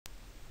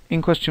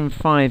In question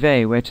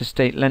 5a, we're to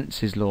state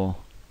Lenz's law.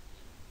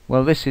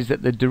 Well, this is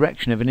that the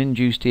direction of an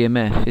induced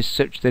EMF is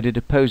such that it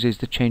opposes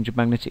the change of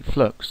magnetic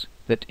flux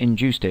that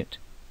induced it.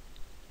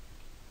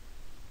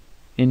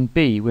 In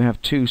B, we have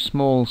two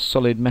small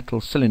solid metal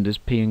cylinders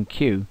P and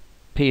Q.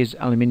 P is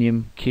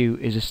aluminium, Q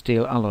is a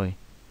steel alloy.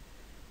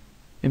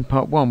 In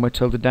part 1, we're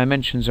told the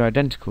dimensions are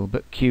identical,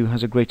 but Q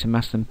has a greater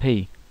mass than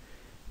P.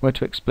 We're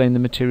to explain the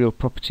material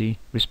property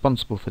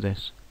responsible for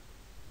this.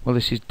 Well,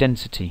 this is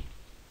density.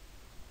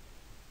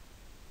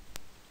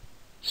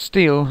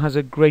 Steel has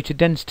a greater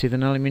density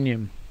than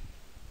aluminium.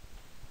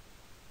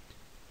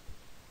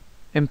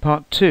 In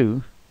part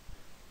 2,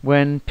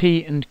 when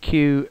P and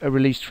Q are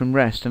released from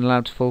rest and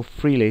allowed to fall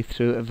freely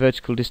through a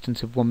vertical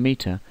distance of 1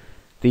 meter,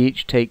 they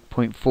each take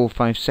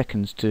 0.45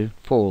 seconds to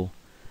fall.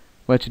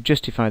 We're to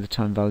justify the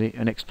time value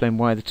and explain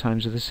why the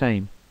times are the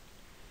same.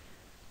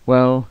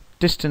 Well,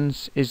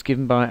 distance is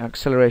given by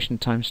acceleration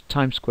times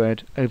time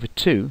squared over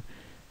 2.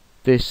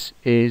 This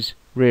is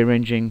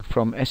rearranging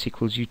from s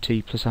equals ut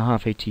plus a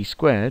half at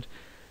squared,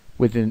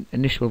 with an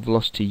initial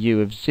velocity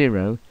u of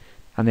 0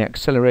 and the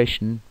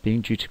acceleration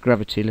being due to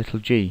gravity little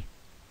g.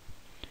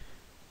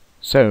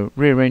 So,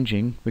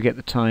 rearranging, we get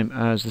the time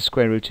as the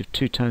square root of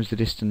 2 times the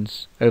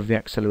distance over the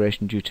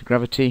acceleration due to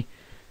gravity.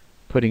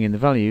 Putting in the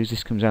values,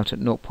 this comes out at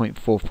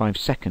 0.45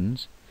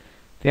 seconds.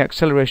 The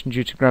acceleration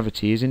due to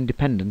gravity is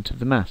independent of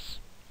the mass.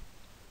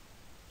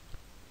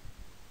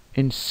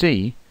 In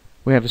C,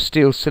 we have a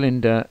steel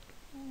cylinder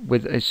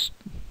with a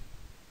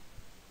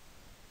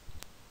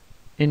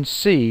In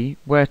C,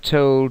 we're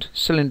told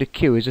cylinder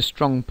Q is a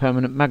strong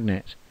permanent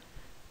magnet.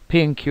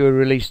 P and Q are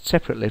released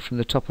separately from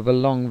the top of a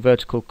long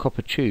vertical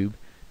copper tube,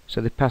 so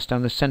they pass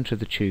down the centre of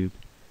the tube,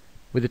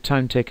 with the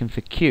time taken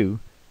for Q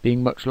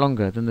being much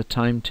longer than the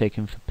time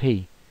taken for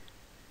P.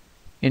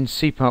 In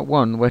C part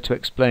 1, we're to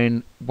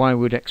explain why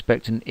we would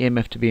expect an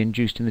EMF to be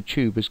induced in the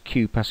tube as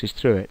Q passes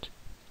through it.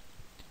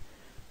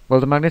 Well,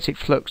 the magnetic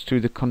flux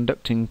through the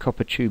conducting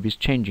copper tube is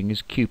changing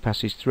as Q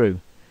passes through.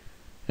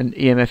 An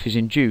EMF is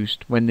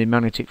induced when the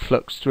magnetic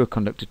flux through a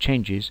conductor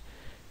changes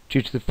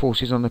due to the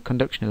forces on the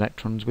conduction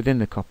electrons within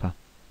the copper.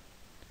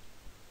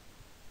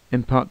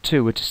 In part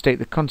 2, we're to state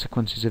the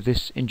consequences of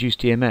this induced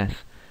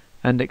EMF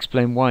and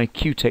explain why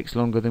Q takes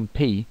longer than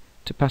P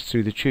to pass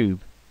through the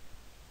tube.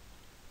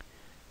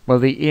 Well,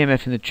 the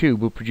EMF in the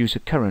tube will produce a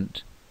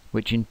current,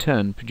 which in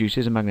turn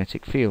produces a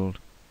magnetic field.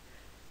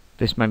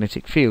 This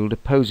magnetic field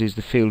opposes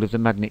the field of the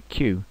magnet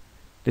Q.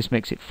 This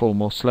makes it fall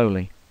more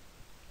slowly.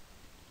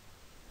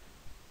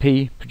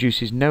 P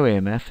produces no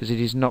EMF as it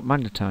is not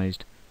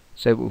magnetized,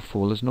 so it will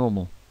fall as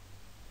normal.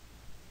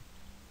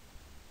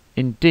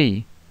 In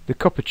D, the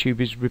copper tube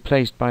is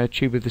replaced by a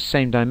tube of the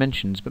same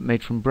dimensions but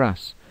made from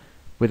brass,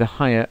 with a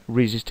higher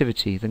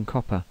resistivity than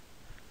copper.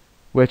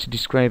 We're to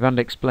describe and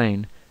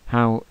explain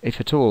how, if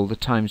at all, the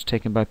times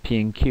taken by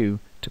P and Q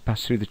to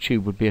pass through the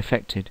tube would be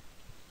affected.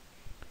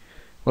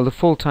 Well, the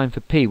fall time for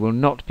P will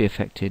not be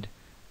affected,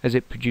 as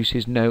it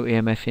produces no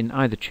EMF in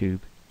either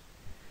tube.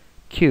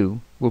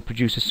 Q will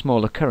produce a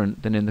smaller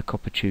current than in the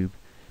copper tube,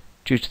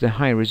 due to the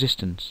higher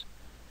resistance.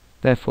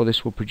 Therefore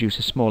this will produce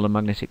a smaller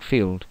magnetic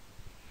field.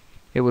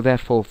 It will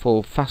therefore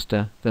fall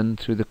faster than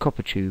through the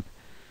copper tube,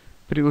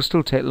 but it will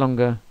still take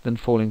longer than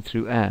falling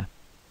through air.